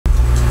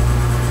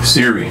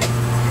Siri,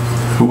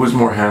 who was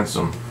more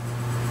handsome?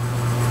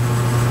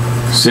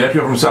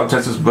 Sergio from South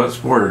Texas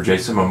Bloodsport or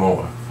Jason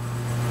Momoa?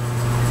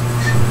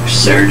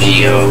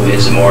 Sergio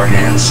is more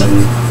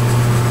handsome.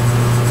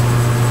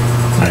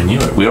 I knew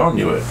it. We all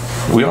knew it.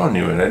 We all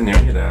knew it. I didn't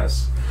even need to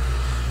ask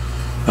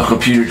a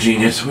computer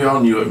genius. We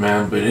all knew it,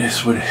 man. But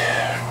it's what.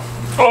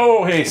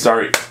 Oh, hey,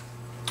 sorry.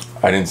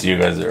 I didn't see you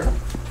guys there.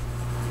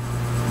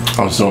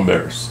 I was so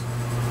embarrassed.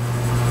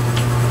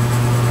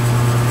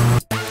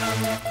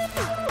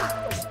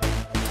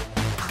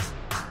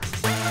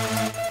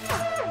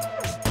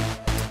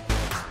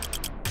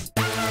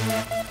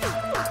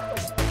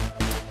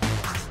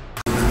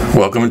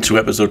 Welcome to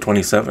episode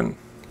 27.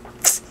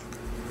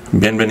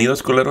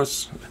 Bienvenidos,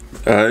 culeros.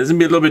 This is going to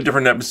be a little bit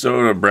different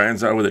episode.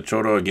 Brian's out with a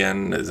choro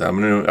again. I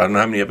don't know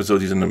how many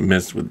episodes he's going to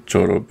miss with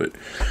choro, but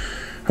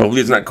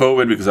hopefully it's not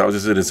COVID because I was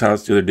just at his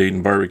house the other day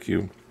eating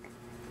barbecue.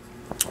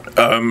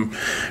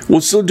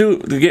 We'll still do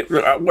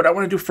what I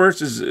want to do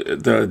first is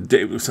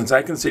since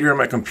I can sit here on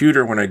my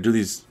computer when I do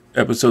these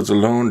episodes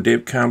alone.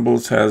 Dave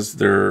Campbell's has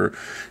their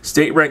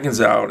state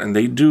rankings out, and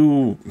they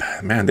do,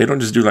 man, they don't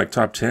just do like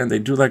top 10, they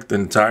do like the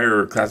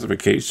entire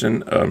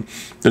classification.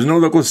 There's no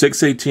local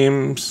 6A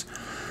teams.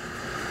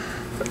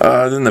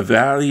 Then the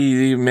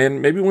Valley, man,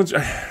 maybe once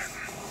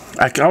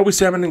I can always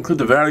say I'm gonna include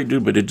the Valley,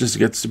 dude, but it just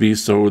gets to be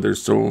so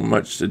there's so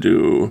much to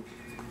do.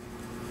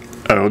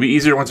 It'll be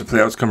easier once the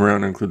playoffs come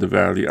around to include the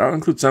Valley. I'll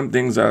include some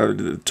things.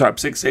 The top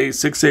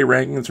 6A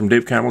rankings from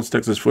Dave Campbell's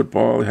Texas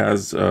Football. It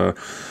has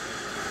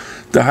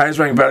the highest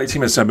ranked Valley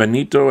team is San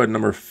Benito at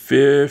number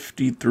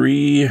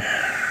 53.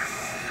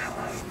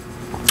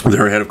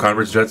 They're ahead of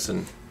Conference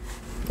Judson.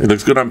 It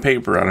looks good on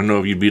paper. I don't know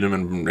if you beat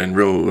them in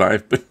real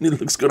life, but it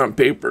looks good on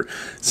paper.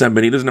 San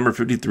Benito's number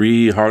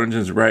 53.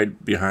 Harlingen's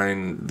right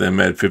behind them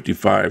at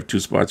 55, 2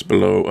 spots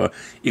below.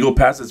 Eagle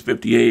Pass is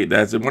 58.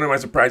 That's one of my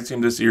surprise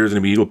teams this year is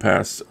going to be Eagle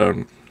Pass.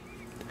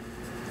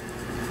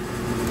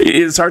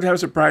 It's hard to have a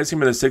surprise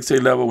team at the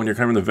 6A level when you're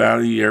coming from the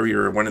Valley area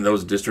or one of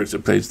those districts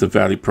that plays the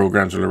Valley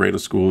programs or Laredo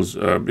schools.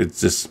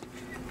 It's just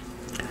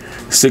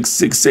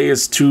 6A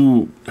is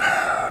too,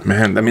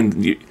 man. I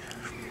mean,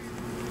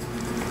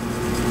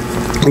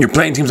 you're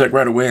playing teams like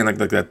right away in like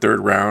that third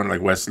round,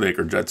 like Westlake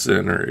or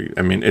Judson, or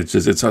I mean, it's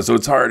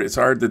hard. It's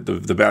hard that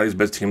the Valley's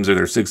best teams are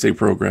their 6A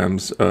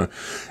programs.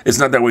 It's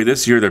not that way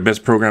this year. Their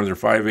best programs are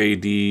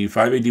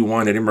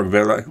 5AD1, Edinburgh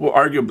Vela. Well,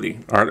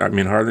 arguably,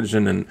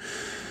 Harlingen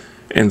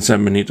and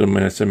San Benito, I'm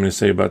going to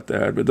say about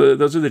that. But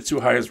those are the two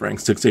highest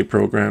ranked 6A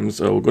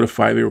programs. We'll go to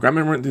 5A. I'm going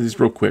to run through these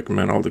real quick,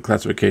 man. All the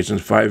classifications.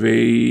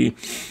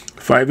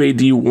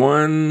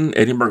 5AD1.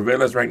 Edinburgh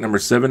Vela is ranked number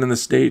 7 in the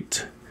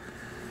state.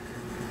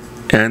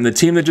 And the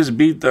team that just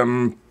beat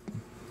them,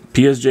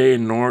 PSJ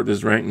North,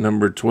 is ranked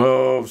number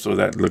 12. So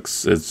that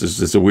looks,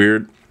 it's a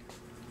weird.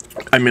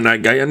 I mean,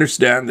 I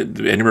understand that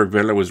Edinburgh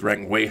Vela was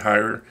ranked way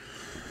higher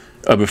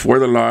before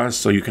the loss,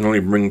 so you can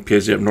only bring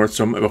PSG up north.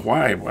 So, but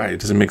why?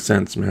 It doesn't make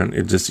sense, man.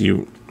 It just if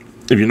you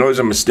know there's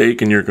a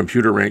mistake in your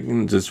computer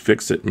ranking, just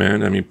fix it,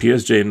 man. I mean,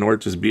 PSG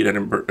North just beat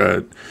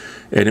Edinburgh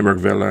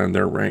Vela, and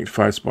they're ranked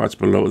 5 spots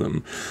below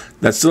them.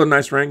 That's still a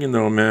nice ranking,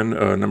 though, man.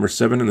 Number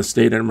 7 in the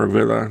state, Edinburgh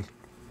Vela.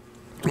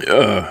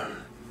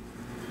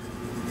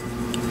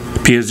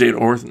 PSG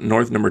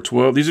North number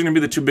 12. These are going to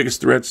be the two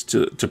biggest threats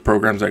to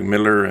programs like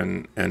Miller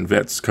and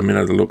Vets coming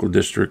out of the local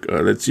district.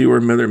 Let's see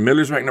where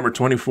Miller's ranked number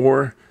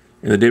 24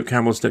 in the Dave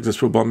Campbell's Texas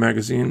Football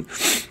Magazine.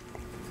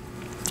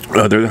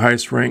 They're the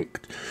highest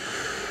ranked.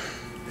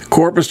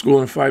 Corpus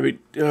School in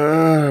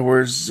 5A.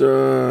 Where's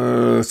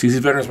CC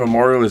Veterans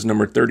Memorial is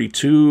number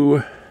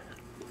 32.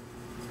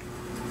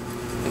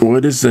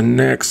 What is the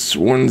next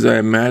ones? I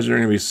imagine are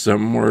going to be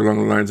somewhere along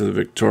the lines of the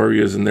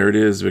Victorias, and there it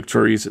is.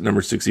 Victoria's at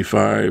number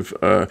 65.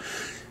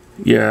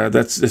 Yeah,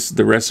 that's this.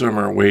 The rest of them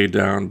are way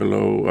down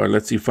below.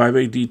 Let's see,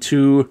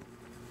 5AD2.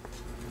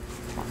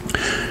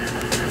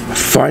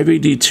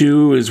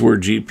 5AD2 is where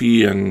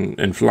GP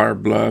and Flower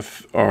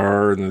Bluff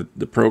are, and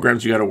the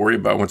programs you got to worry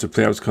about once the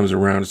playoffs comes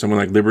around. Someone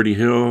like Liberty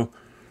Hill.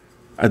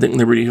 I think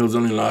Liberty Hill's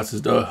only loss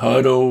is to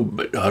Hutto,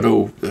 but I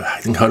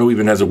think Hutto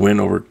even has a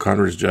win over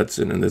Converse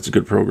Judson, and that's a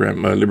good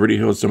program. Liberty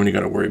Hill is someone you got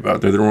to worry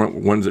about. They're the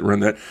ones that run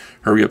that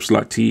hurry-up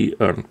slot T.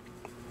 You've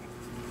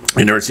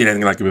never seen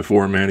anything like it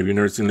before, man. If you've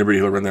never seen Liberty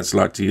Hill run that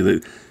slot T,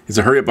 it's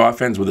a hurry-up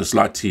offense with a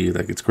slot T.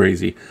 Like, it's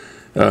crazy.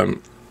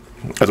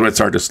 That's why it's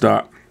hard to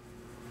stop.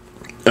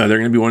 They're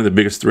going to be one of the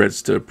biggest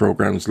threats to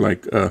programs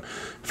like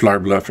Flower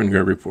Bluff and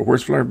Gregory.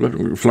 Where's Flower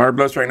Bluff? Flower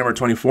Bluff's ranked number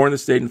 24 in the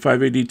state in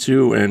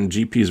 5AD2, and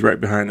GP's right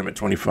behind them at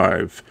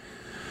 25.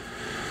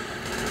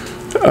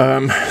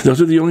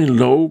 Those are the only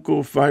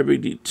local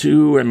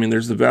 5AD2. I mean,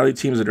 there's the Valley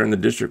teams that are in the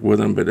district with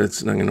them, but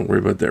that's not going to worry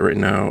about that right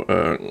now.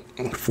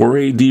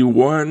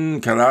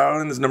 4AD1,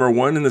 Calallen is number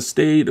 1 in the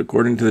state,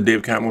 according to the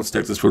Dave Campbell's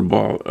Texas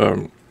Football.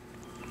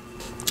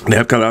 They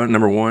have Calallen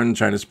number 1,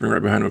 China Spring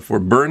right behind them. 4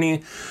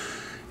 Bernie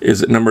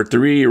is at number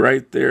 3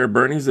 right there.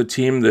 Bernie's the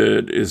team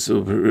that is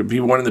be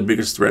one of the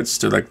biggest threats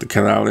to like the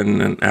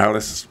Calallen and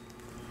Alice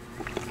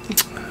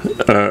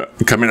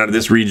coming out of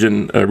this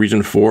region,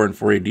 Region 4 and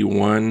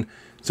 4AD1.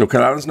 So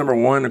Calallen's number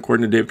 1,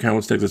 according to Dave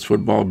Campbell's Texas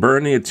Football.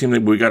 Bernie, a team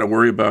that we got to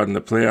worry about in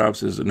the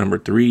playoffs, is number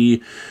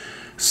 3.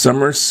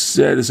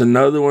 Somerset is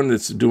another one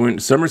that's doing.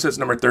 Somerset's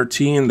number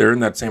 13. They're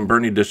in that same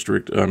Bernie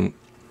district.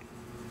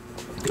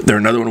 They're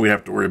another one we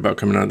have to worry about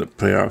coming out of the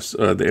playoffs.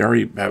 They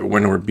already have a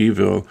win over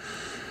Beeville.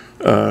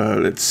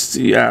 Let's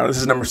see. Yeah, this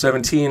is number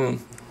 17.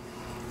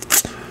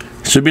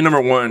 Should be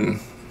number 1,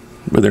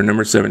 but they're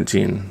number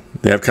 17.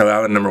 They have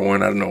Calallen number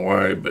 1. I don't know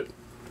why, but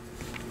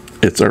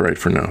it's all right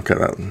for now,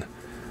 Calallen.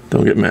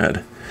 Don't get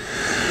mad.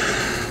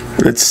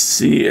 Let's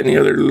see, any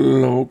other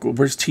local.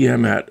 Where's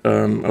TM at?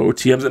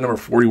 TM's at number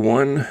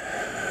 41.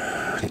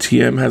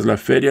 TM has La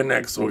Feria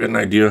next, so we'll get an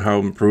idea how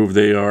improved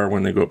they are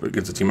when they go up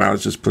against the team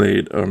Alex just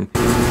played.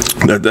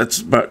 That's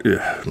about,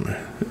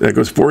 that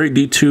goes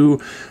 4AD2.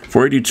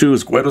 4AD2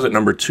 is Guedo's at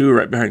number 2,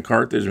 right behind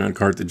Carthage, man.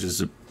 Carthage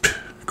is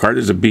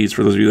a beast,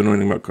 for those of you that know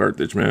anything about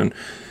Carthage, man.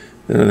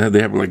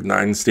 They have like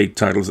 9 state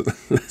titles in the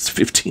last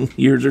 15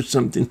 years or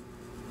something.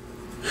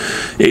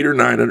 8 or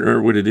 9, I don't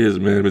know what it is,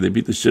 man, but they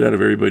beat the shit out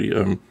of everybody.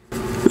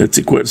 Let's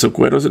see, so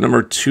Guedo's at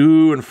number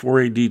 2 and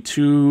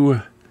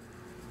 4AD2.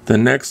 The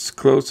next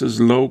closest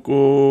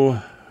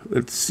local,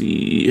 let's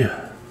see,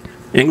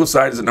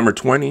 Ingleside is at number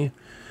 20.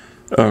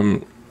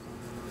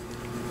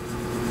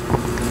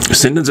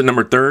 Sinden's at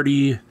number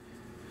 30.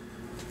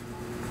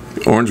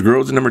 Orange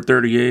Grove's at number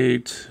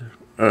 38.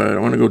 I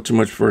don't want to go too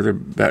much further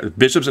back.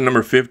 Bishop's at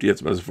number 50. That's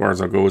about as far as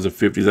I'll go, as a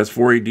 50. That's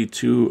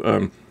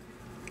 4AD2.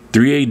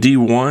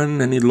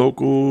 3AD1, any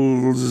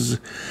locals?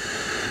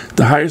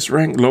 The highest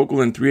ranked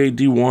local in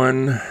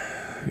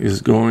 3AD1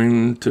 is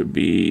going to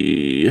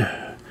be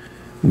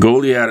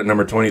Goliad at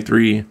number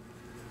 23.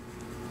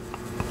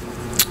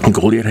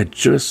 Goliad had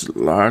just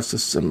lost to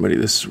somebody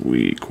this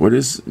week. What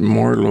is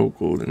more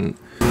local than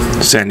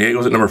San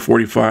Diego's at number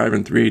 45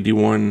 and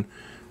 3AD1?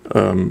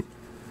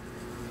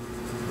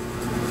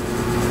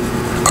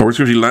 Corpus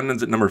Christi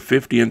London's at number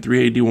 50 and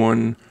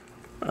 3AD1.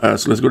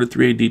 So let's go to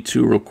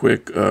 3AD2 real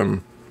quick.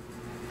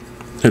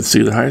 Let's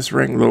see, the highest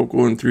ranked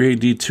local in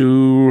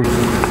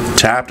 3AD2.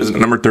 Taft is at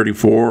number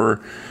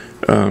 34.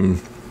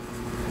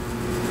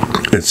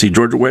 Let's see,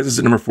 Georgia West is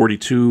at number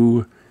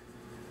 42.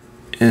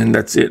 And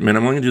that's it, man.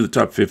 I'm only going to do the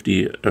top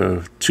 50.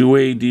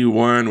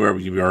 2AD1, where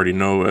we already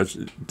know.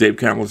 Dave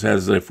Campbell's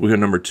has Fuja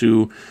number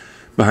 2.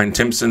 Behind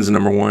Timpson's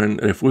number 1.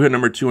 Fuja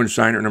number 2 and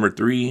Shiner number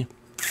 3.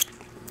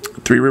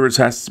 Three Rivers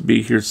has to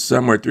be here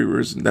somewhere. Three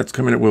Rivers, that's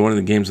coming up with one of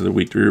the games of the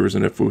week. Three Rivers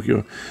and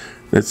Efugio.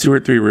 Let's see where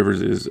Three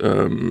Rivers is.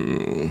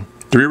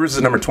 Three Rivers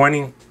is number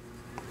 20.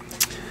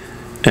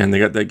 And they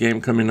got that game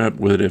coming up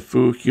with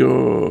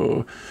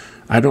Efugio.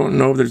 I don't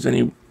know if there's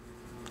any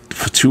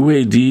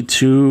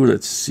 2AD2.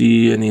 Let's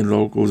see any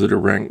locals that are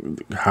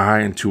ranked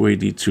high in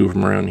 2AD2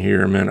 from around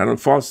here, man. I don't.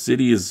 Falls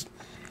City is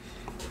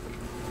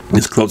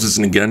closest,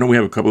 and again, I know we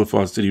have a couple of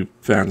Falls City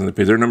fans on the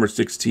page. They're number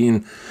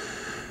 16.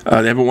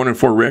 They have a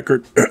 1-4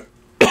 record.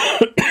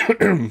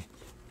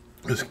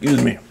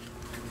 Excuse me.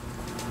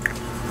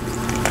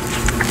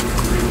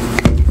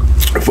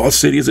 Falls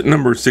City is at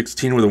number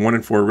 16 with a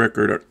 1-4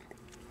 record.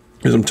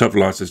 There's some tough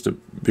losses to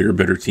bigger,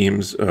 better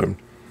teams.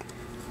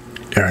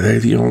 Are they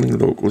the only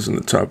locals in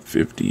the top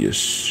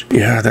 50-ish?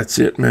 Yeah, that's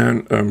it,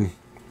 man.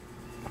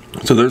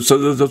 Those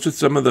are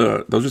some of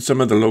the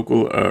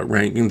local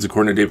rankings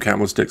according to Dave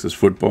Campbell's Texas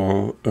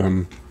Football.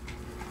 I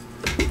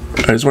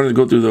just wanted to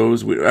go through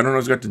those. I don't know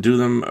if I got to do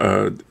them.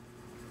 I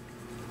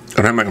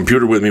don't have my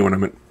computer with me when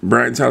I'm at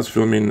Brian's house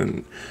filming,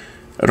 and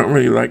I don't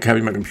really like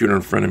having my computer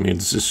in front of me.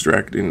 It's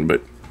distracting,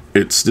 but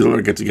it's still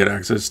I get to get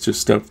access to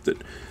stuff that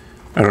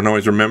I don't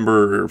always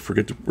remember or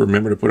forget to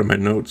remember to put in my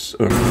notes.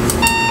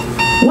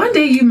 One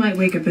day you might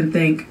wake up and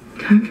think,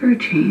 time for a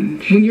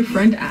change. When your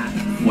friend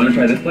asks, Want to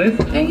try this place?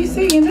 and you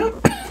say, you know.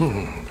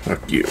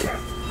 Fuck you.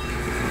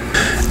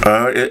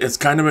 It's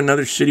kind of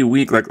another shitty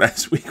week like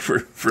last week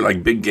for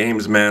like big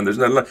games, man. There's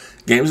not a lot.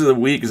 Games of the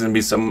week is going to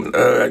be some,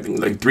 I think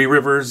like Three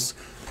Rivers.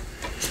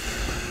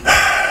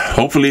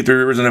 Hopefully Three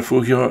Rivers and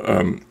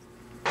Efugio.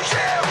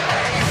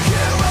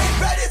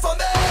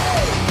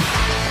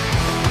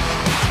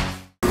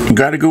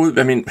 Gotta go with,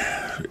 I mean,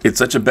 it's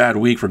such a bad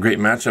week for great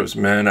matchups,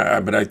 man.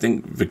 But I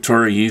think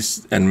Victoria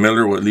East and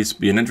Miller will at least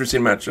be an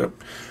interesting matchup.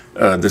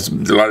 There's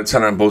a lot of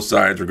talent on both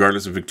sides,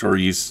 regardless of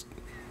Victoria East's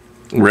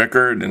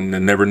record and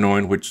never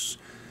knowing which.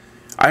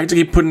 I hate to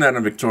keep putting that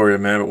on Victoria,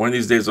 man, but one of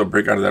these days they'll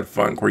break out of that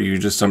funk where you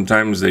just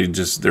sometimes they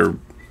give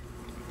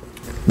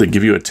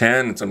you a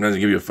 10 and sometimes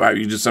they give you a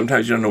 5.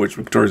 Sometimes you don't know which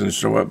Victoria's going to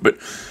show up, but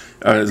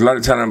there's a lot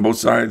of talent on both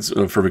sides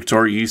for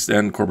Victoria East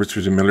and Corpus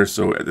Christi Miller,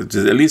 so at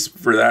least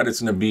for that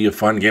it's going to be a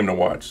fun game to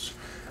watch,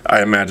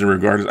 I imagine.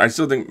 Regardless, I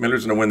still think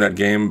Miller's going to win that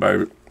game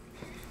by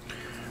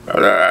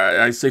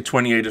I say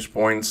 28ish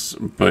points,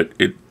 but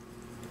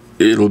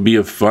it'll be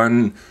a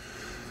fun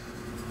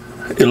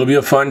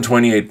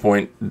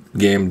 28-point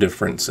game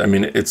difference. I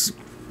mean, it's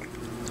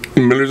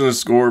Miller's going to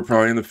score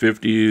probably in the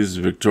 50s.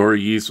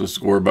 Victoria East will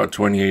score about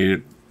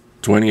 28ish.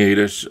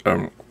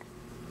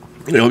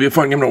 It'll be a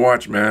fun game to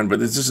watch, man. But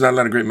there's just not a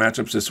lot of great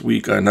matchups this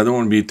week. Another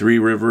one would be Three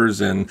Rivers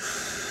and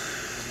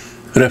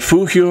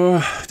Refugio,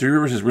 Three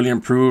Rivers has really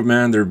improved,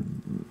 man.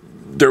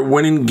 They're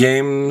winning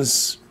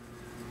games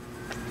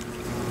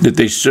that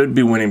they should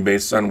be winning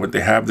based on what they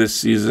have this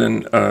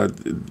season.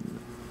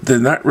 They're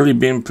not really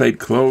being played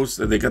close.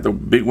 They got the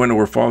big win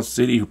over Falls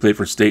City, who played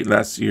for State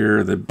last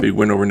year. The big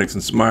win over Nixon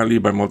Smiley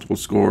by multiple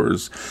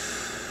scores.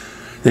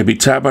 They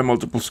beat Tab by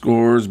multiple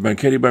scores.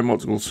 Banquetti by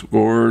multiple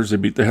scores. They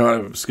beat the hell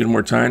out of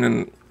Skidmore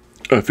Tynan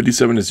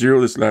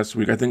 57-0 this last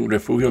week. I think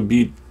Refugio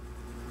beat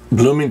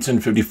Bloomington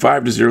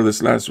 55-0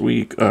 this last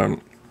week.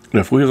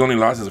 Refugio's only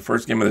lost his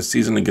first game of the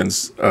season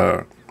against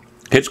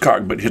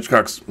Hitchcock, but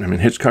Hitchcock's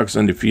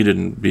undefeated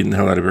and beating the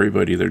hell out of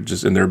everybody.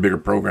 They're a bigger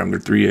program. They're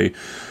 3A.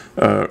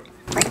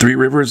 Three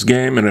Rivers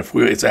game, and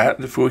it's at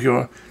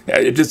Refugio.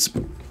 I'm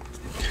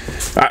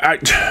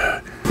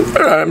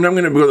not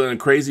going to go on a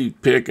crazy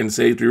pick and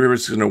say Three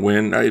Rivers is going to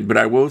win. But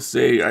I will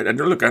say, I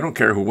don't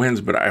care who wins,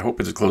 but I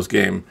hope it's a close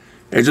game.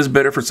 It's just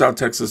better for South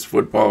Texas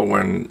football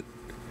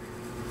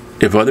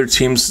if other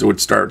teams would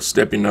start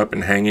stepping up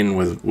and hanging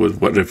with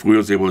what Refugio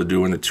was able to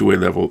do in the 2A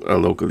level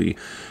locally.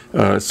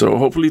 So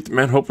hopefully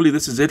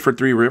this is it for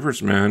Three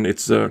Rivers, man.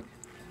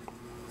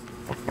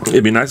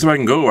 It'd be nice if I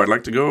can go. I'd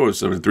like to go.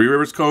 So Three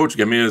Rivers coach,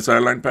 give me a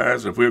sideline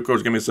pass. If we have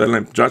coach, give me a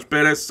sideline. Josh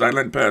Perez,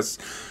 sideline pass.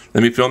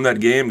 Let me film that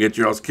game. Get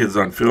your all's kids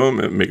on film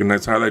and make a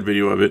nice highlight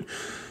video of it.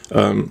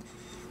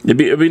 It'd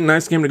be a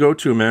nice game to go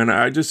to, man.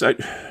 Just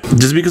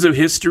because of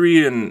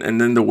history and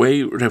then the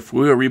way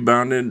Refugio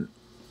rebounded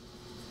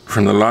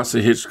from the loss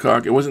of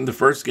Hitchcock. It wasn't the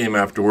first game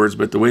afterwards,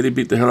 but the way they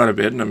beat the hell out of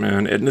Edna,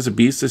 man. Edna's a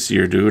beast this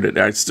year, dude.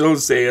 I still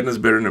say Edna's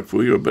better than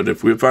Refugio, but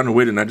if we found a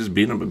way to not just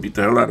beat them, but beat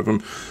the hell out of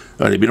them,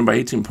 they beat them by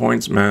 18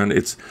 points, man.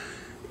 It's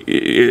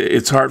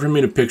hard for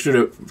me to picture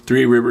the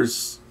Three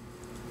Rivers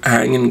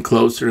hanging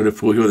closer to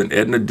Refugio than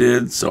Edna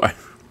did.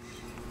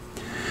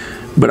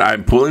 But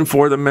I'm pulling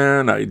for them,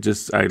 man. I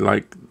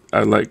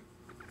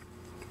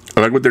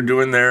like what they're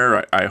doing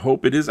there. I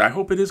hope it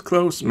is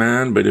close,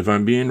 man. But if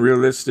I'm being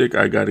realistic,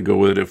 I got to go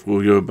with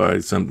Refugio by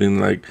something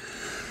like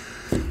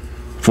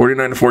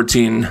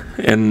 49-14.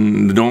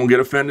 And don't get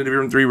offended if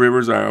you're in Three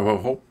Rivers. I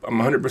hope I'm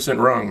 100%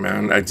 wrong,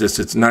 man.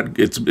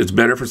 It's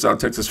better for South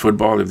Texas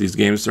football if these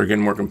games start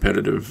getting more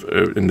competitive.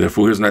 And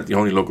Refugio's not the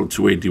only local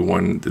 2A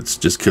D1 that's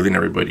just killing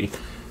everybody.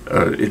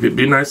 It'd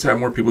be nice to have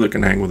more people that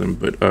can hang with them.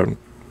 But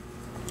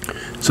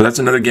so that's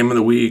another game of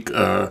the week.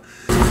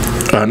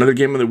 Another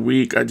game of the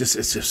week. It's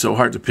just so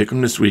hard to pick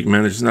them this week,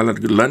 man. It's just not that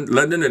good.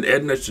 London and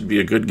Edna should be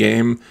a good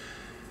game.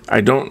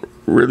 I don't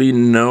really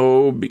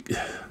know.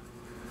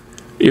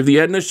 If the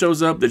Edna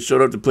shows up that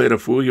showed up to play at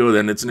Refugio,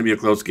 then it's going to be a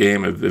close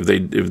game. If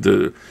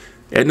the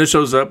Edna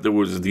shows up that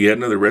was the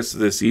Edna the rest of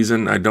the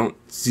season, I don't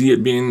see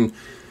it being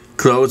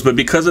close. But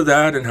because of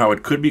that and how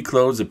it could be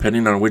close,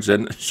 depending on which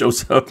Edna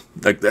shows up,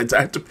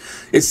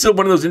 it's still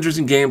one of those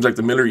interesting games, like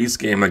the Miller East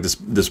game. Like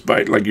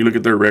despite you look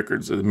at their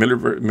records, the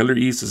Miller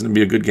East is going to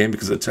be a good game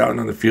because of the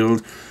talent on the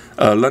field.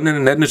 London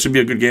and Edna should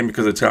be a good game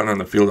because of the talent on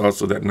the field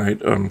also that night.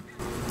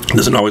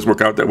 Doesn't always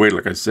work out that way,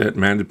 like I said,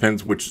 man.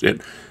 Depends which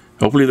it.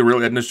 Hopefully the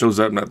real Edna shows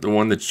up, not the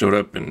one that showed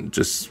up and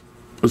just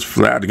was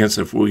flat against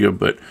Refugio.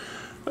 But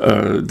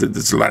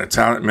there's a lot of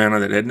talent, man, on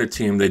that Edna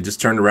team. They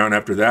just turned around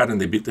after that and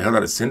they beat the hell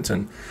out of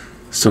Sinton.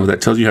 So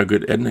that tells you how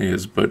good Edna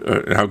is, but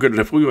how good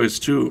Refugio is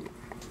too.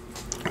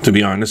 To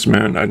be honest,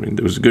 man, I mean,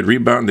 there was a good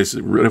rebound.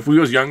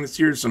 Refugio was young this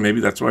year, so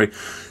maybe that's why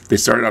they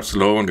started off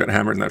slow and got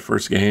hammered in that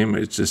first game.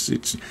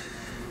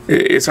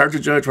 It's hard to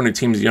judge when a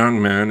team's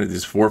young, man.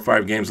 It's 4 or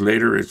 5 games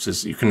later. It's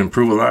just you can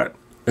improve a lot.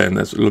 And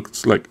that's what it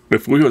looks like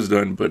Refugio's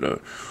done, but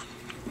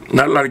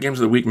not a lot of games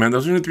of the week, man.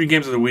 Those are the 3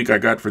 games of the week I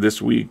got for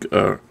this week.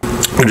 There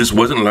just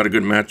wasn't a lot of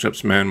good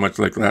matchups, man, much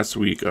like last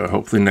week.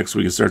 Hopefully next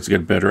week it starts to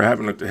get better. I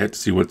haven't looked ahead to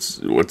see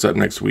what's up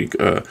next week.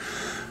 But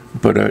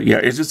yeah,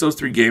 it's just those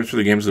 3 games for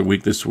the games of the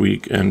week this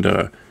week. And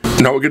now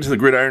we'll get to the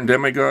Gridiron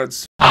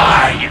Demigods.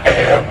 I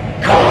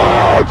am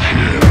God!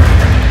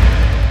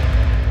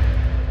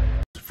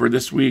 For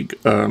this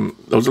week, there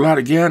was a lot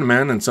again,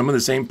 man, and some of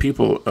the same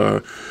people.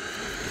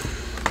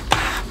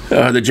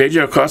 The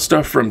J.J.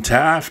 Acosta from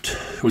Taft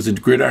was a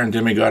Gridiron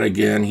Demigod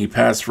again. He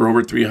passed for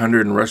over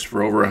 300 and rushed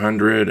for over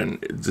 100, and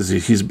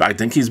I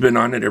think he's been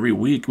on it every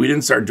week. We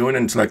didn't start doing it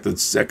until like the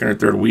 2nd or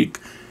 3rd week,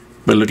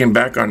 but looking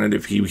back on it,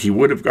 if he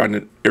would have gotten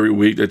it every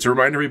week, to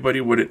remind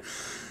everybody what it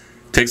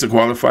takes to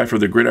qualify for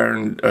the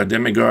Gridiron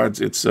Demigods,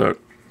 it's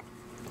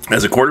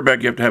as a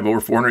quarterback you have to have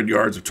over 400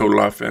 yards of total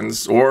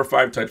offense or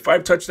 5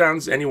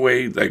 touchdowns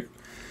anyway. Like,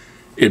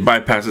 it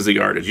bypasses the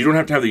yardage. You don't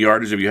have to have the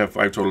yardage if you have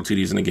 5 total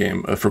TDs in a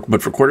game. But for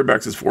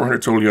quarterbacks, it's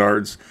 400 total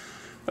yards.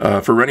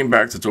 For running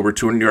backs, it's over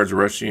 200 yards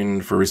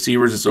rushing. For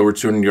receivers, it's over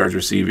 200 yards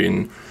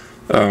receiving.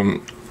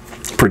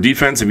 For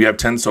defense, if you have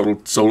 10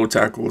 solo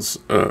tackles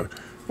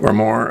or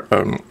more,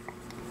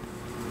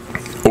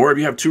 or if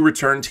you have 2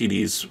 return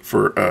TDs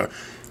for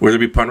whether it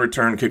be punt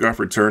return, kickoff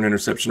return,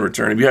 interception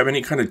return, if you have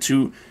any kind of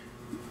two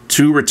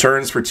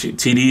returns for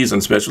TDs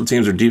on special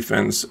teams or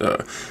defense,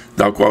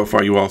 that'll qualify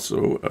you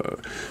also.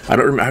 I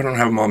don't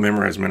have them all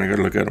memorized, man. I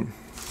gotta look at them.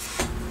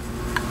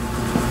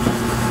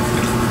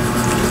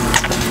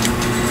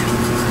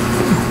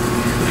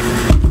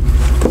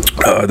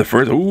 The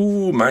first,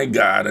 oh my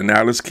God, an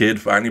Alice kid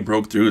finally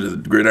broke through the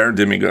Gridiron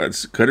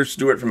Demigods. Cutter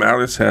Stewart from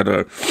Alice had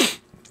a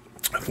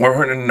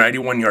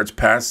 491 yards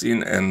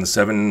passing and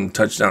 7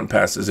 touchdown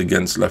passes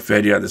against La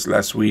Feria this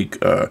last week.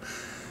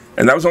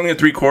 And that was only in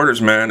 3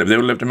 quarters, man. If they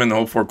would have left him in the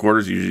whole 4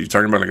 quarters, you're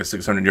talking about like a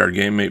 600-yard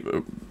game, maybe,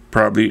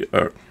 probably.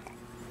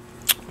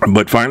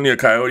 But finally, a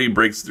Coyote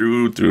breaks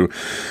through the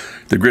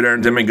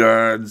Gridiron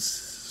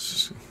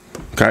Demigods.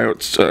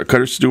 Coyotes,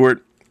 Cutter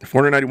Stewart,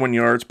 491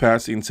 yards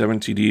passing, 7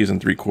 TDs in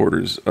 3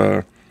 quarters.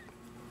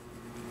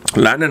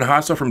 Landon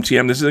Hasso from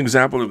TM. This is an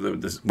example of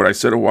what I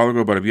said a while ago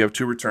about if you have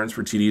 2 returns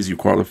for TDs, you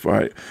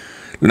qualify.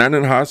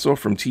 Landon Hasso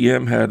from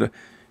TM had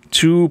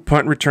 2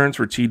 punt returns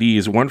for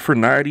TDs, 1 for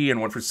 90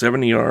 and 1 for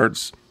 70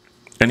 yards.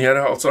 And he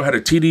also had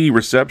a TD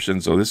reception,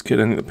 so this kid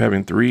ended up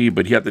having 3,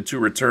 but he had the 2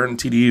 return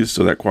TDs,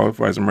 so that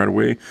qualifies him right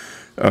away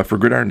for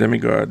Gridiron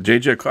Demigod.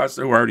 JJ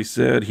Acosta, who I already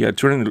said, he had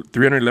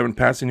 311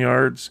 passing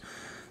yards,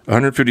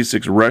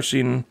 156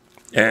 rushing,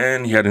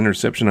 and he had an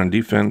interception on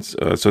defense.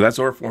 So that's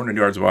over 400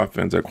 yards of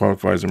offense. That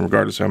qualifies him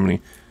regardless of how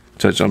many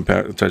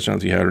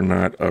touchdowns he had or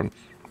not.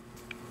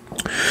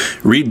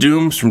 Reed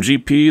Dooms from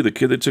GP, the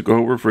kid that took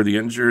over for the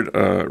injured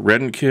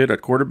Redden kid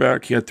at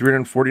quarterback, he had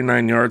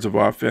 349 yards of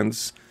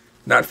offense.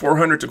 Not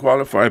 400 to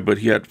qualify, but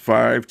he had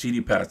 5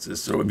 TD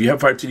passes. So if you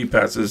have 5 TD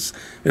passes,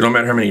 it don't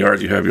matter how many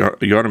yards you have,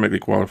 you automatically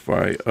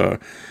qualify.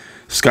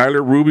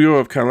 Skylar Rubio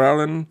of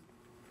Calallen,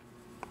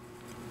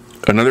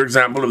 another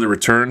example of the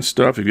return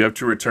stuff. If you have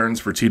 2 returns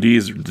for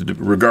TDs,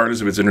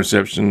 regardless if it's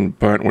interception,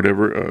 punt,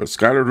 whatever.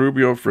 Skylar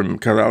Rubio from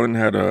Calallen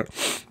had an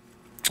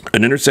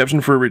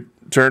interception for a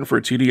return for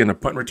a TD and a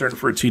punt return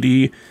for a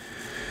TD.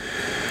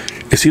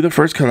 Is he the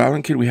first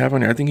Calallen kid we have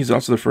on here? I think he's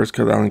also the first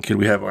Calallen kid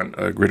we have on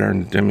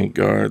Gridiron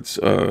Demigods.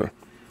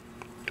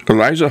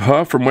 Elijah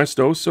Huff from West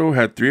Oso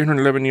had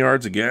 311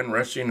 yards again,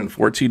 rushing, and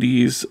 4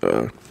 TDs.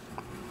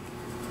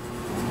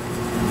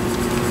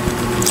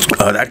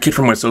 That kid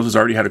from West Oso's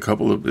already had a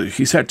couple of...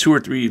 He's had 2 or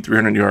 3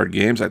 300-yard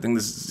games. I think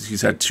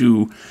he's had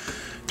 2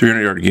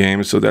 300-yard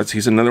games. So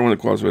he's another one that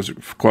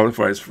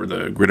qualifies for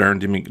the Gridiron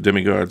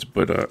Demigods.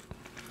 But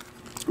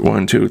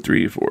 1, 2,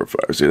 3, 4,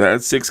 5. So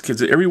that's 6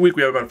 kids. Every week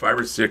we have about 5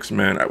 or 6,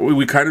 man.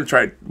 We kind of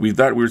tried... We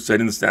thought we were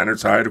setting the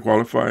standards high to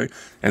qualify.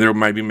 And there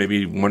might be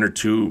maybe 1 or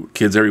 2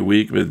 kids every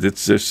week. But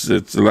it's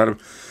a lot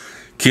of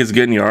kids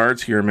getting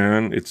yards here,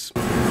 man. It's...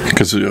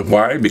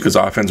 Why? Because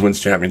offense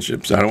wins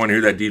championships. I don't want to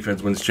hear that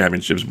defense wins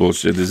championships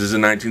bullshit. This is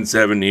in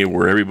 1970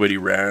 where everybody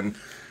ran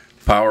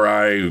power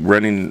eye,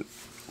 running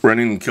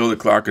kill the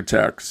clock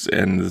attacks,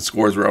 and the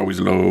scores were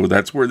always low.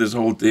 That's where this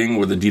whole thing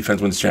where the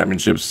defense wins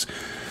championships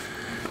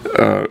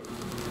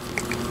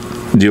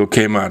deal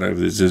came out of.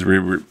 This is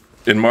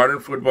in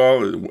modern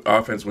football,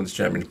 offense wins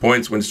championships.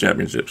 Points wins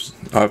championships.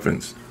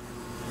 Offense.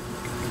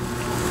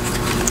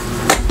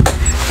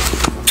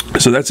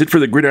 So that's it for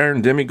the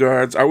Gridiron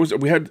Demigods. I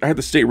had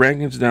the state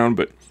rankings down,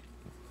 but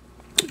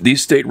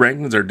these state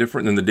rankings are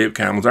different than the Dave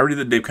Campbell's. I already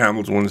did Dave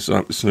Campbell's one,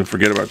 so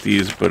forget about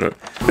these. But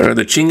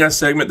the Chingas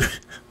segment.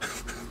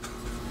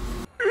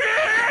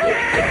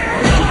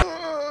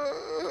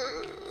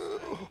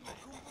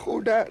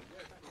 Who that?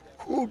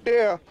 Who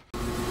there?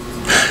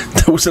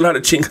 There was a lot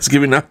of Chingas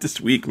giving out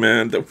this week,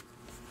 man.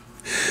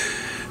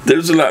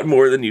 There's a lot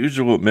more than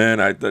usual,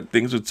 man. I thought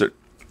things would start.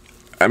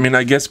 I mean,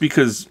 I guess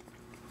because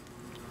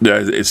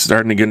it's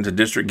starting to get into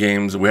district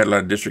games. We had a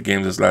lot of district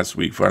games this last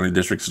week. Finally,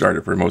 district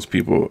started for most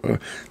people.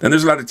 Then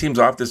there's a lot of teams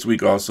off this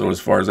week also, as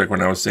far as like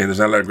when I was saying. There's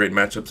not a lot of great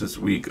matchups this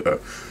week. A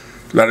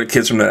lot of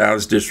kids from the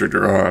Alice district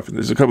are off. And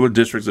there's a couple of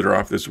districts that are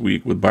off this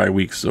week with bye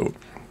weeks. So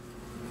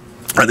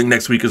I think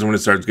next week is when it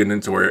starts getting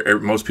into where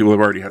most people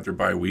have already had their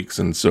bye weeks.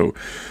 And so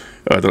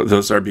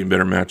those start being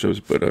better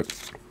matchups. But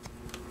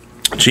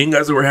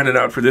Chingas that were handed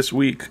out for this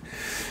week.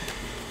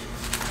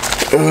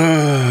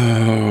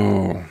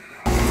 Oh...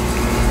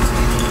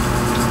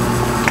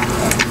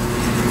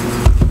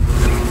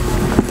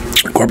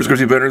 Corpus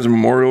Christi Veterans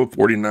Memorial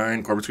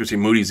 49, Corpus Christi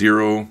Moody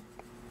 0,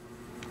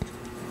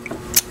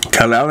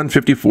 Calallen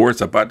 54,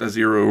 Zapata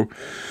 0,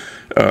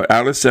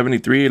 Alice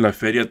 73, La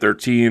Feria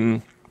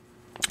 13,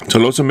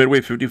 Tolosa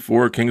Midway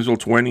 54, Kingsville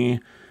 20,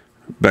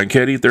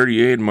 Banquetti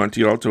 38,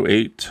 Monte Alto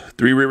 8,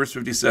 Three Rivers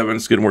 57,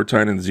 Skidmore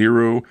Tynan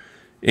 0,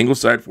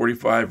 Ingleside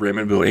 45,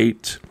 Raymondville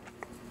 8,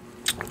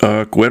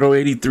 Cuero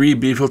 83,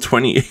 Beeville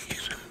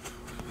 28.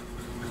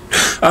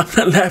 I'm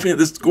not laughing at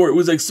this score. It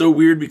was like so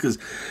weird because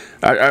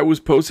I was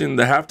posting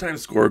the halftime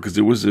score because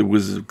it was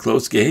a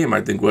close game.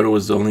 I think Guero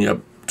was only up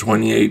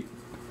 28-21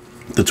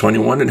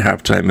 in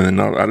halftime, and then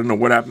I don't know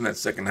what happened that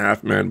second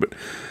half, man. But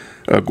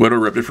Guero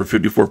repped it for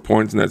 54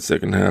 points in that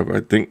second half. I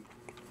think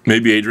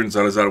maybe Adrian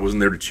Salazar wasn't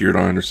there to cheer it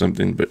on or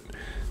something. But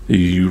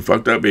you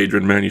fucked up,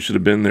 Adrian, man. You should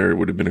have been there. It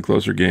would have been a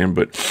closer game.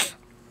 But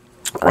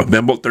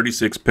Bembolt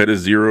 36, Pettis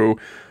 0.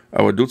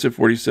 Dulce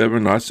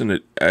 47, Austin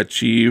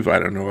Achieve, I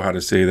don't know how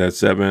to say that,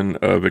 7.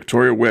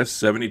 Victoria West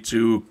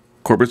 72,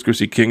 Corpus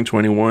Christi King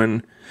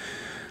 21,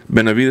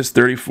 Benavides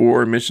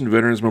 34, Mission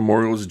Veterans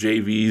Memorials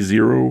JV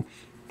 0,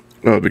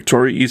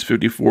 Victoria East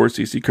 54,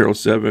 CC Carroll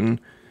 7,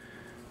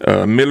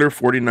 Miller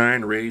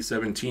 49, Ray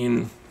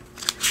 17.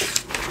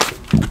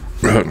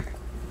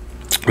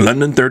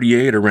 London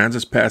 38,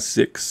 Aransas Pass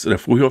 6,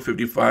 Full Hill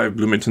 55,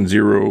 Bloomington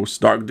 0,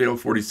 Stockdale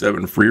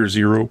 47, Freer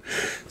 0.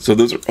 So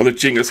those are all the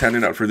Chingas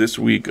handing out for this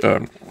week.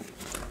 Like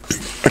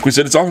we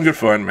said, it's all in good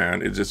fun,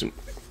 man. It's just,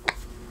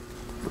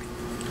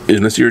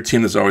 unless you're a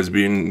team that's always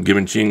being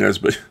given Chingas,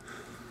 but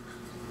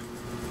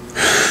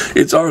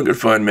it's all in good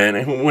fun, man.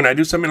 And when I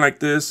do something like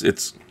this,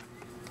 it's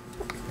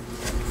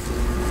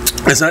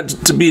not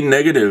to be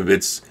negative.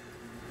 It's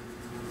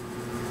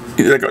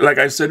like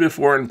I said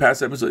before in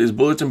past episodes, it's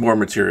bulletin board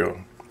material.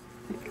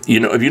 You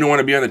know, if you don't want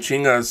to be on the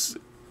Chingas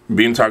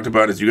being talked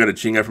about as you got a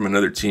Chinga from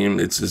another team,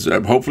 it's just,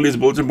 hopefully it's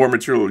bulletin board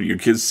material. Your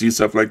kids see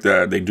stuff like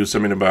that, they do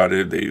something about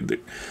it, they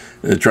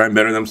try and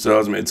better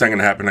themselves. I mean, it's not going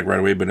to happen like right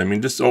away, but I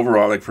mean, just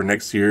overall, like for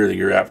next year, the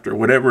year after,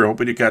 whatever,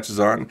 hopefully it catches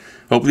on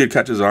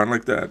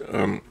like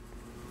that.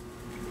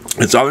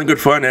 It's all in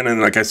good fun,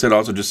 and like I said,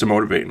 also just to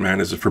motivate, man.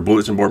 This is for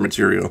bulletin board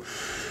material.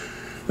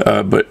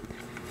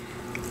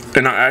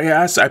 And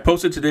I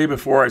posted today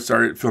before I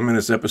started filming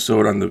this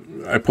episode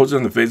I posted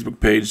on the Facebook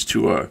page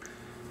to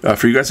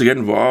for you guys to get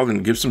involved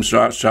and give some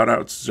shout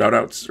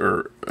outs,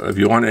 or if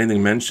you want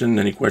anything mentioned,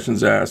 any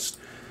questions asked.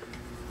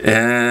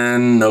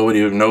 And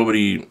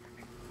nobody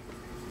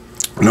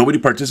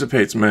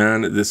participates,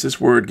 man. This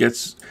is where it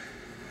gets.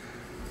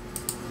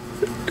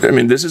 I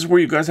mean, this is where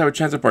you guys have a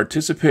chance to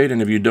participate,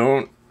 and if you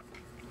don't,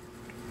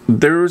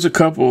 there's a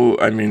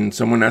couple. I mean,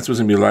 someone asked was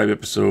gonna be a live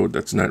episode.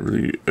 That's not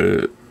really.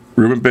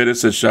 Ruben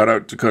Bettis says, shout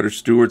out to Cutter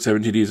Stewart,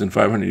 7 TDs and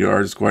 500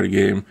 yards. It's quite a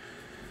game.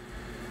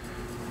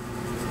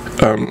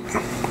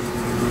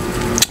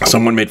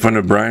 Someone made fun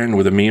of Brian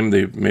with a meme.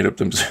 They made up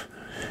them.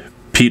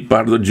 Pete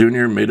Bottle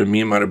Jr. made a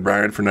meme out of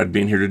Brian for not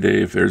being here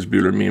today. Ferris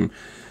Bueller meme.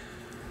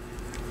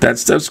 That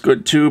stuff's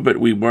good too, but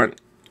we want,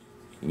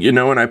 you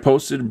know, and I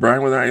posted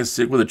Brian with I is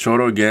sick with a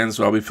choto again,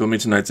 so I'll be filming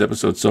tonight's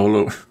episode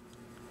solo.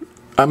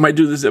 I might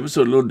do this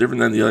episode a little different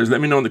than the others. Let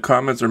me know in the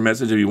comments or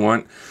message if you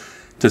want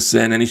to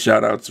send any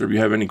shout outs or if you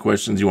have any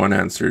questions you want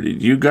answered.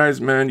 You guys,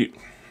 man,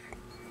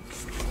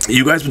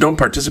 you guys don't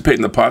participate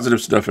in the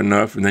positive stuff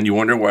enough, and then you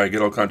wonder why I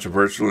get all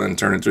controversial and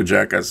turn into a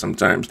jackass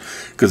sometimes,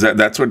 because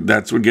that's what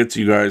gets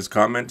you guys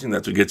commenting.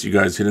 That's what gets you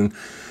guys hitting.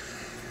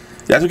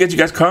 That's what gets you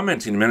guys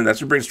commenting, man. And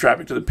that's what brings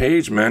traffic to the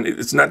page, man.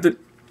 It's not that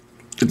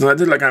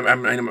like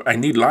I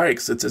need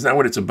likes. It's not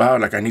what it's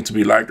about. Like I need to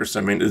be liked or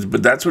something.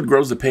 But that's what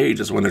grows the page,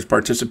 is when there's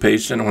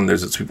participation, when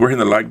there's people hitting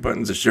the like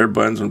buttons, the share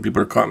buttons, when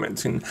people are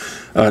commenting.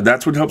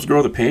 That's what helps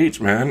grow the page,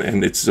 man.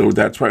 And so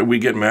that's why we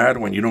get mad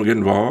when you don't get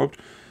involved,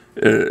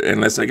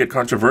 unless I get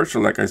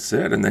controversial, like I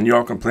said. And then you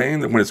all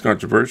complain that when it's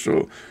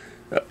controversial.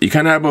 You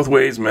kind of have both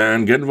ways,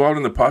 man. Get involved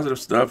in the positive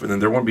stuff, and then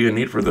there won't be a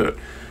need for the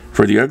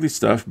ugly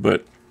stuff.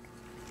 But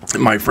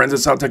my friends at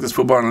South Texas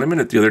Football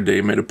Unlimited the other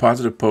day made a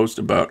positive post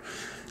about.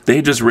 They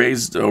just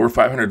raised over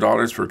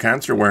 $500 for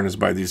cancer awareness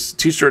by these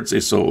T-shirts they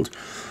sold.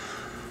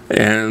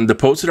 And the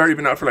post had already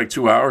been out for like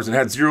 2 hours and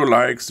had 0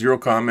 likes, 0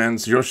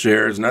 comments, 0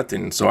 shares,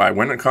 nothing. So I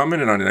went and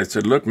commented on it. I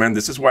said, look, man,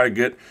 this is why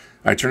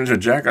I turn into a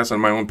jackass on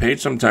my own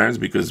page sometimes,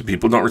 because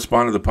people don't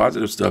respond to the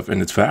positive stuff,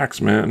 and it's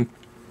facts, man.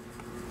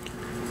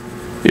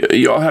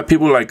 You all have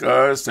people like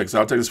us, like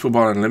South Texas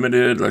Football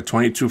Unlimited, like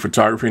 22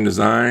 Photography and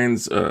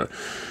Designs,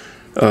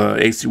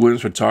 AC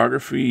Williams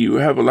Photography. You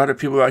have a lot of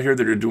people out here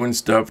that are doing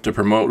stuff to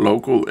promote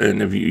local,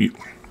 and if you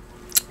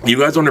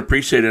guys don't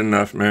appreciate it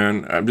enough,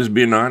 man. I'm just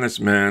being honest,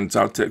 man.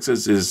 South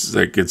Texas is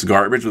like, it's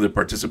garbage with the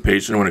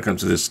participation when it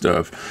comes to this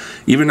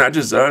stuff. Even not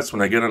just us.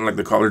 When I get on like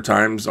the Caller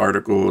Times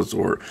articles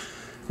or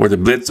the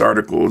Blitz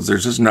articles,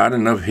 there's just not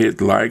enough hit,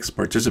 likes,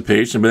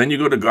 participation. But then you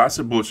go to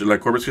gossip bullshit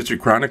like Corpus Christi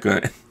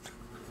Chronica.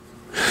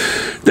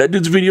 That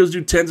dude's videos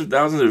do tens of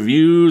thousands of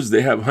views.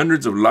 They have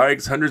hundreds of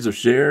likes, hundreds of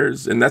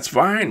shares, and that's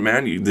fine,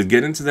 man. You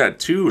get into that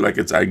too.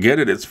 Like, I get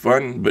it, it's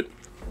fun, but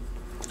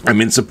I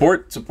mean,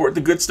 support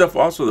the good stuff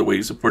also, the way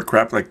you support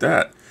crap like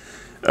that.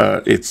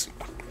 I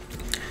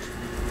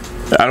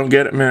don't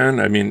get it,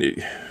 man. I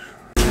mean,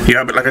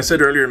 yeah, but like I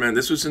said earlier, man,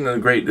 this wasn't a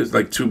great. It's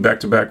like 2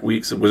 back-to-back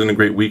weeks. It wasn't a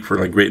great week for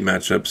like great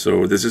matchups.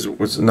 So this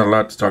was not a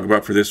lot to talk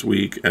about for this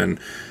week, and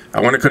I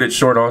want to cut it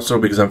short also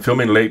because I'm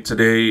filming late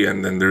today,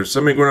 and then there's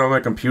something going on my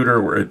computer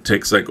where it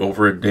takes like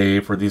over a day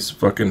for these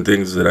fucking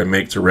things that I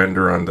make to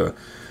render on the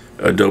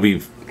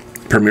Adobe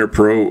Premiere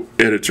Pro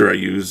editor I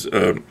use.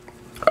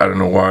 I don't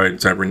know why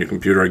it's not running your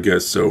computer, I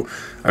guess. So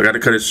I got to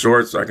cut it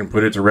short so I can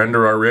put it to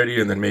render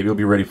already, and then maybe it'll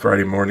be ready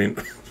Friday morning.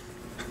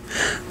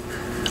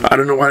 I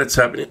don't know why that's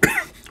happening,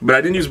 but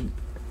I didn't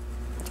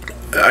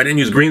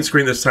use green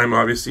screen this time,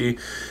 obviously.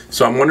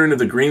 So I'm wondering if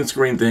the green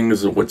screen thing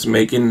is what's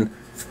making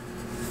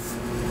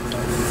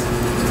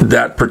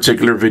that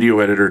particular video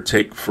editor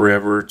take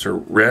forever to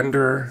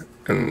render.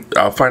 And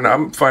I'm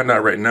finding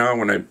out right now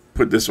when I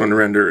put this one to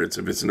render. If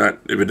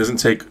it doesn't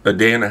take a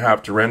day and a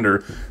half to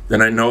render,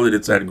 then I know that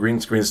it's that green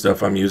screen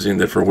stuff I'm using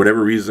that for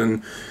whatever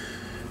reason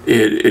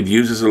it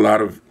uses a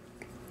lot of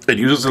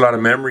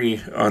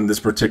memory on this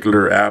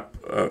particular app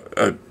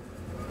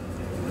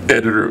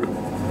editor,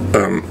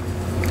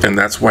 and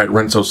that's why it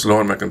runs so slow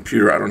on my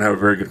computer. I don't have a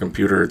very good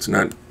computer. It's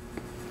not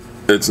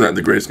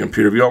the greatest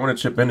computer. If you all want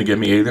to chip in to get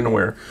me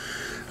Alienware,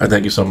 I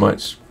thank you so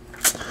much.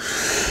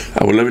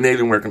 I would love an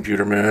Alienware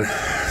computer, man.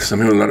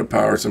 Something with a lot of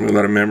power, something with a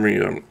lot of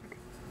memory.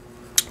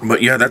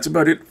 But yeah, that's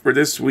about it for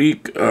this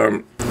week.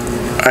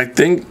 I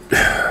think,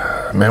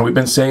 man, we've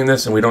been saying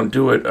this and we don't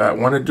do it. I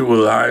want to do a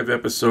live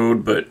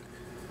episode, but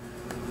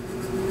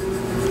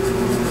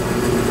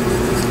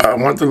I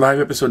want the live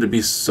episode to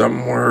be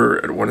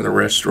somewhere at one of the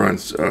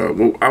restaurants.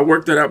 I'll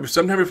work that out.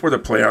 Sometime before the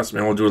playoffs,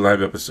 man, we'll do a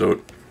live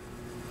episode.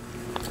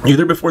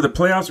 Either before the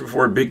playoffs or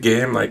before a big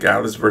game like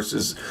Alice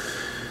versus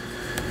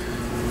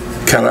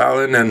Cal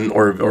Allen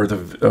or the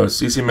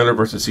CC Miller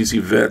versus CC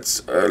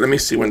Vets. Let me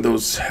see when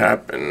those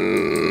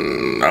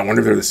happen. I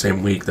wonder if they're the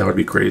same week. That would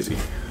be crazy.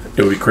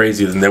 It would be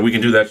crazy. Then we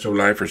can do that show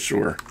live for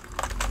sure.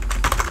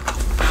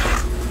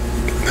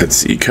 Let's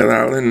see. Cal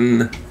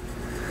Allen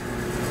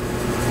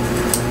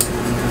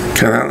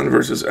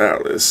versus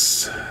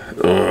Alice.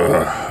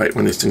 I hate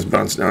when these things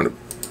bounce down to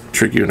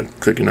trick you into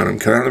clicking on them.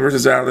 Cal Allen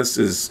versus Alice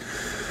is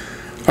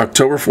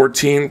October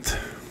 14th.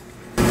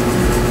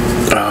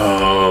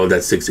 Oh,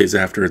 that's 6 days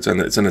after. It's on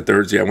a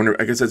Thursday.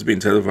 I guess that's being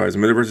televised.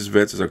 Miller versus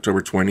Vets is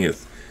October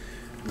 20th.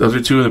 Those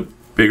are two of the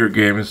bigger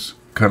games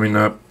coming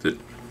up.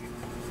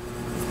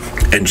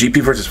 And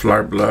GP versus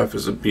Flower Bluff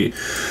is GP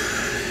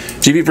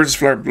versus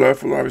Flower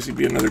Bluff will obviously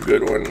be another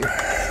good one.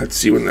 Let's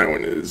see when that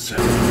one is.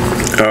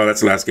 Oh,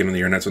 that's the last game of the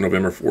year, and that's on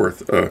November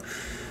 4th.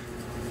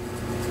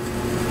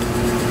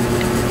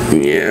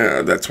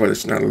 Yeah, that's why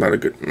there's not a lot of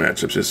good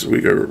matchups this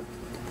week.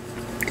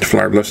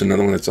 Flower Bluff's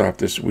another one that's off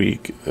this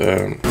week.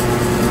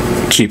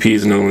 GP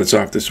is another one that's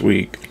off this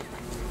week.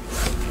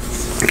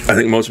 I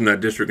think most from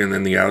that district and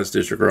then the Alice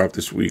district are off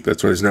this week.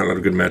 That's why there's not a lot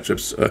of good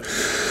matchups.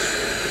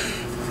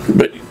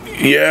 But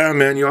yeah,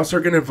 man, you all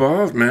start getting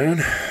involved,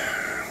 man.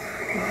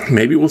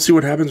 Maybe we'll see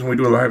what happens when we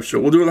do a live show.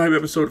 We'll do a live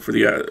episode for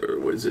the,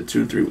 what is it,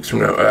 2-3 weeks from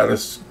now?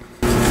 Alice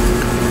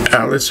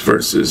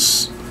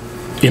versus,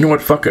 you know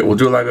what, fuck it. We'll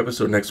do a live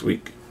episode next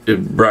week. If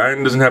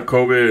Brian doesn't have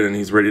COVID and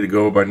he's ready to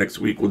go by next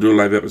week, we'll do a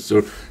live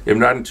episode. If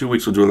not, in 2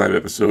 weeks, we'll do a live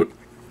episode.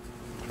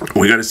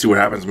 We got to see what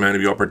happens, man,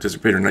 if you all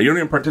participate or not. You don't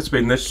even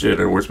participate in this shit,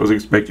 or we're supposed to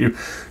expect you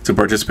to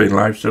participate in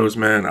live shows,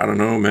 man. I don't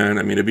know, man.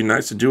 I mean, it'd be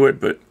nice to do it,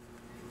 but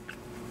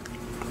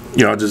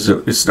y'all just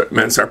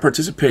start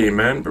participating,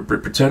 man.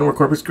 Pretend we're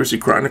Corpus Christi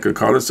Chronica.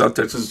 Call us South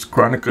Texas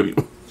Chronica.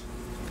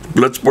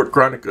 Bloodsport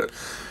Chronica.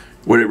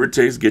 Whatever it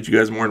takes to get you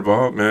guys more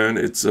involved, man.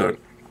 It's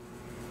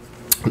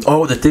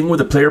oh, the thing with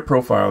the player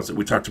profiles that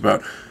we talked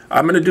about.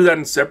 I'm gonna do that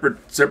in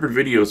separate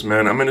videos,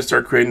 man. I'm gonna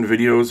start creating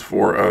videos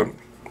for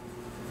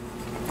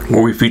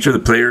where we feature the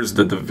players,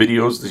 the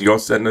videos that y'all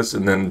send us,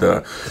 and then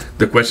the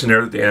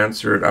questionnaire that they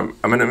answered. I'm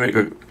gonna make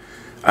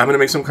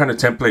some kind of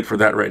template for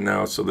that right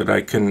now, so that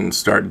I can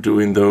start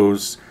doing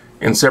those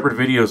in separate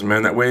videos,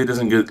 man. That way it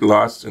doesn't get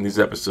lost in these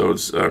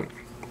episodes. That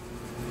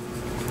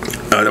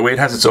way it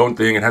has its own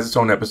thing. It has its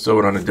own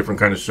episode on a different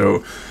kind of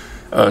show.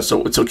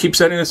 So keep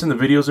sending us in the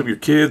videos of your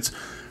kids.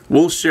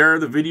 We'll share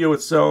the video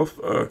itself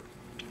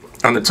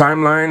on the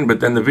timeline, but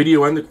then the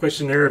video and the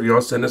questionnaire, if you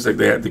all send us, like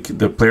they had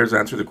the players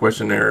answer the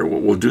questionnaire,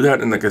 we'll do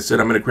that. And like I said,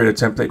 I'm going to create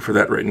a template for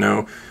that right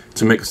now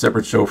to make a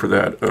separate show for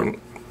that.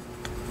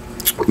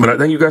 But I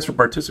thank you guys for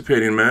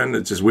participating, man. I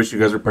just wish you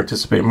guys would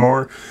participate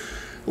more.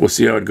 We'll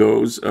see how it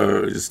goes.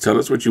 Just tell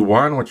us what you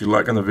want, what you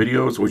like on the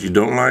videos, what you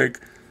don't like,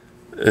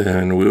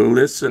 and we'll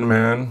listen,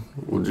 man.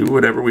 We'll do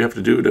whatever we have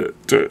to do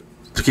to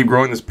keep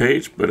growing this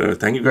page. But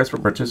thank you guys for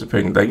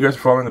participating. Thank you guys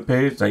for following the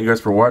page. Thank you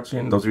guys for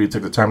watching. Those of you who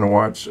took the time to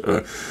watch.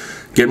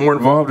 Get more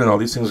involved, and all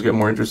these things will get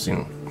more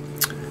interesting.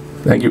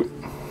 Thank you.